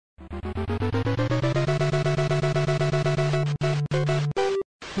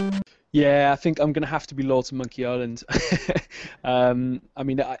Yeah, I think I'm gonna have to be loyal to Monkey Island. I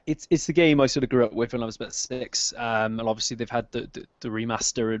mean, it's the game I sort of grew up with when I was about six, and obviously they've had the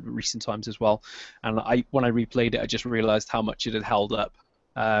remaster in recent times as well. And when I replayed it, I just realized how much it had held up,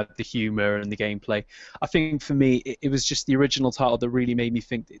 the humor and the gameplay. I think for me, it was just the original title that really made me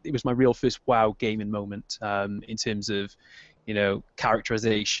think it was my real first WoW gaming moment, in terms of,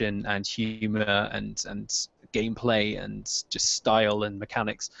 characterization and humor and gameplay and just style and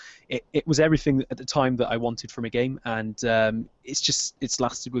mechanics. It was everything at the time that I wanted from a game, and it's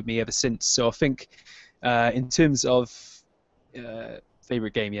lasted with me ever since. So I think, in terms of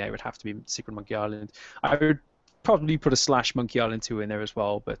favorite game, yeah, it would have to be Secret Monkey Island. I would probably put a slash Monkey Island 2 in there as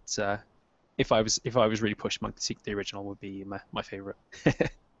well, but if I was really pushed, Monkey Secret the original would be my favorite.